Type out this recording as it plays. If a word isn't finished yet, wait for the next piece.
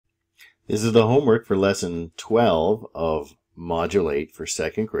This is the homework for lesson 12 of Module 8 for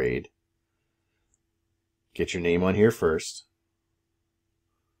 2nd grade. Get your name on here first.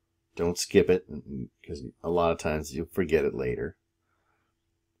 Don't skip it, because a lot of times you'll forget it later.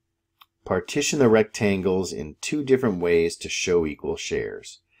 Partition the rectangles in 2 different ways to show equal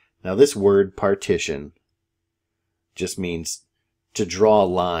shares. Now this word partition just means to draw a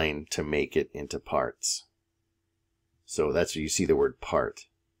line to make it into parts. So that's where you see the word part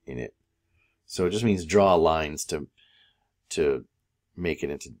in it. So it just means draw lines to make it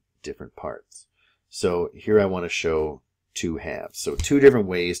into different parts. So here I want to show 2 halves. So 2 different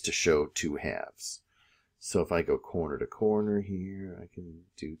ways to show 2 halves. So if I go corner to corner here, I can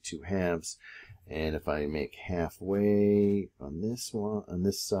do 2 halves. And if I make halfway on this one, on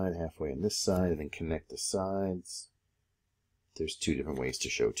this side, halfway on this side, and then connect the sides, there's 2 different ways to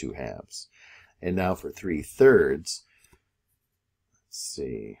show 2 halves. And now for 3/3, let's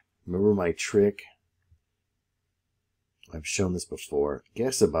see. Remember my trick? I've shown this before.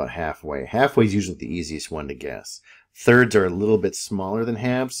 Guess about halfway. Halfway is usually the easiest one to guess. Thirds are a little bit smaller than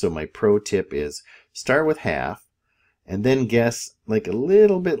halves, so my pro tip is start with half, and then guess like a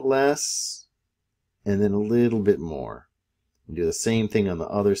little bit less, and then a little bit more. And do the same thing on the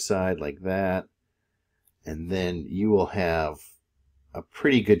other side like that, and then you will have a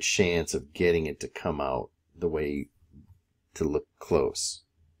pretty good chance of getting it to come out the way to look close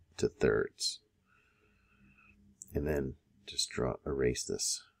to thirds. And then just erase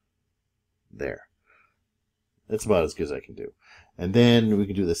this there. That's about as good as I can do. And then we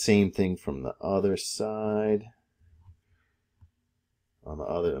can do the same thing from the other side. On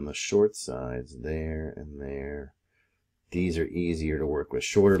the short sides, there and there. These are easier to work with.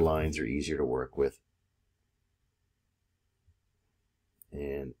 Shorter lines are easier to work with.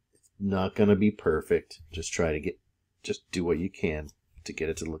 And it's not going to be perfect. Just try to just do what you can to get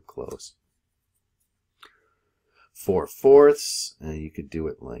it to look close. 4/4, you could do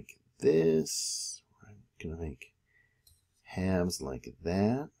it like this. I'm going to make halves like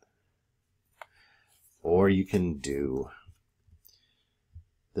that. Or you can do,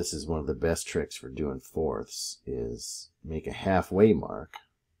 this is one of the best tricks for doing fourths, is make a halfway mark.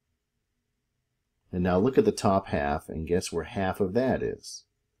 And now look at the top half and guess where half of that is.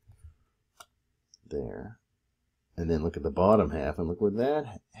 There. And then look at the bottom half and look where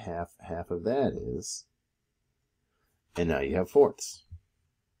that half of that is. And now you have fourths.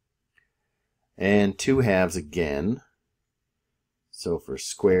 And 2 halves again. So for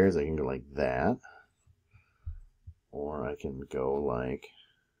squares I can go like that. Or I can go like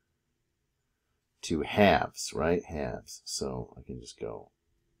 2 halves, right? Halves. So I can just go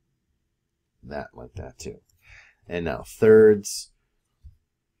that like that too. And now thirds.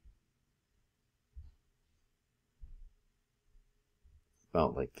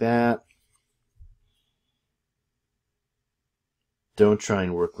 About like that. Don't try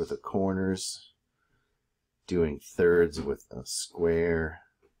and work with the corners. Doing thirds with a square,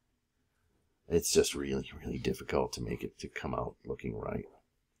 it's just really, really difficult to make it to come out looking right.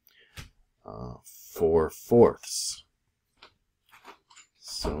 4/4.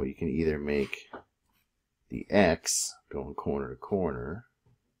 So you can either make the X going corner to corner.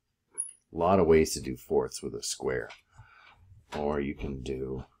 A lot of ways to do fourths with a square. Or you can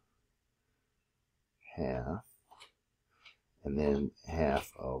do half, and then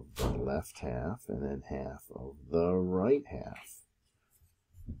half of the left half, and then half of the right half.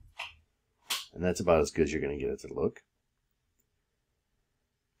 And that's about as good as you're going to get it to look.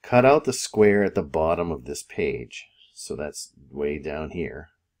 Cut out the square at the bottom of this page. So that's way down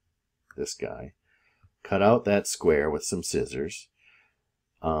here, this guy. Cut out that square with some scissors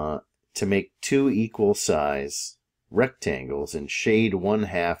to make 2 equal size rectangles and shade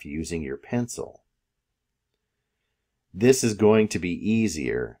 1/2 using your pencil. This is going to be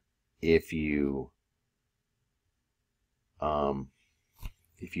easier if you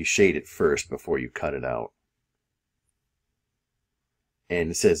shade it first before you cut it out.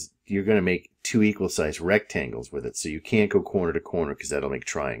 And it says you're going to make 2 equal size rectangles with it, so you can't go corner to corner because that'll make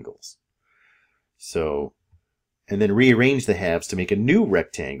triangles. So, and then rearrange the halves to make a new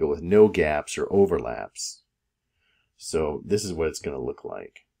rectangle with no gaps or overlaps. So this is what it's going to look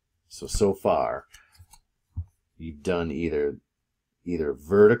like. So far, you've done either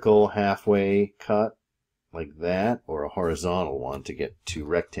vertical halfway cut like that, or a horizontal one to get 2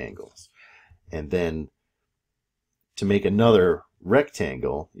 rectangles. And then to make another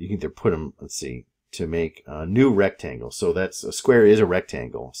rectangle, you can either put them, let's see, to make a new rectangle. So that's a square is a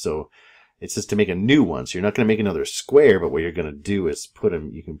rectangle. So it says to make a new one. So you're not going to make another square, but what you're going to do is put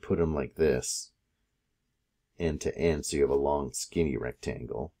them, you can put them like this, end to end, so you have a long skinny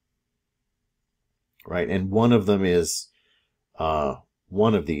rectangle. right? And one of them is,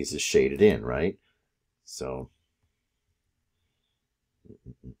 one of these is shaded in, right? So,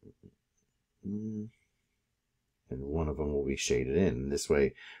 and one of them will be shaded in. This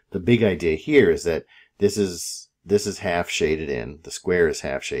way, the big idea here is that this is half shaded in, the square is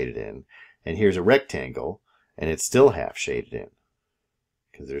half shaded in, and here's a rectangle, and it's still half shaded in,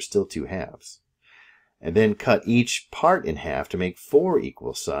 because there's still two halves. And then cut each part in half to make 4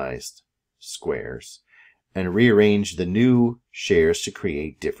 equal-sized squares, and rearrange the new shares to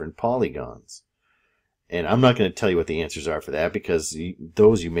create different polygons. And I'm not going to tell you what the answers are for that, because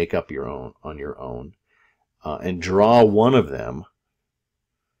those you make up on your own. And draw one of them.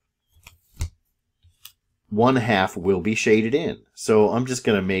 One half will be shaded in. So I'm just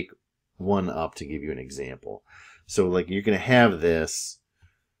going to make one up to give you an example. So like you're going to have this,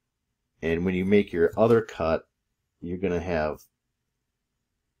 and when you make your other cut, you're going to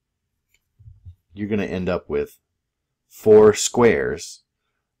end up with 4 squares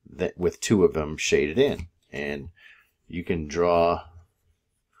that with 2 of them shaded in. And you can draw,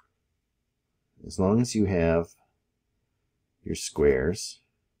 as long as you have your squares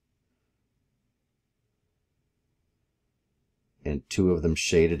and 2 of them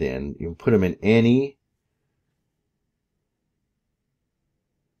shaded in, you can put them in any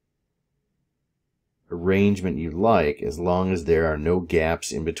arrangement you like, as long as there are no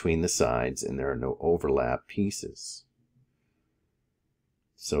gaps in between the sides and there are no overlap pieces.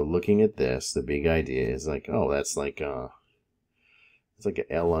 So looking at this, the big idea is like, oh, that's like it's like an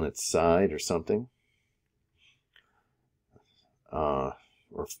L on its side or something, or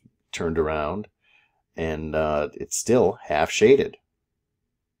turned around, and it's still half shaded,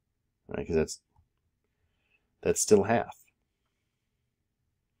 right? Because that's still half.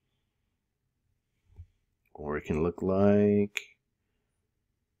 Or it can look like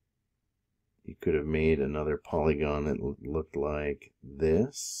you could have made another polygon that looked like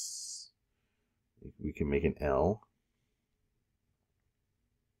this. We can make an L.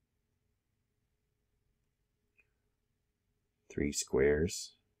 Three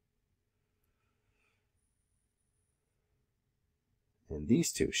squares. And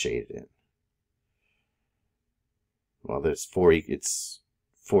these two shaded in. Well, there's it's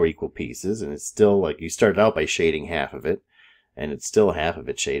 4 equal pieces, and it's still like you started out by shading half of it, and it's still half of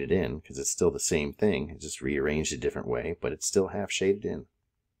it shaded in, because it's still the same thing. It's just rearranged a different way, but it's still half shaded in.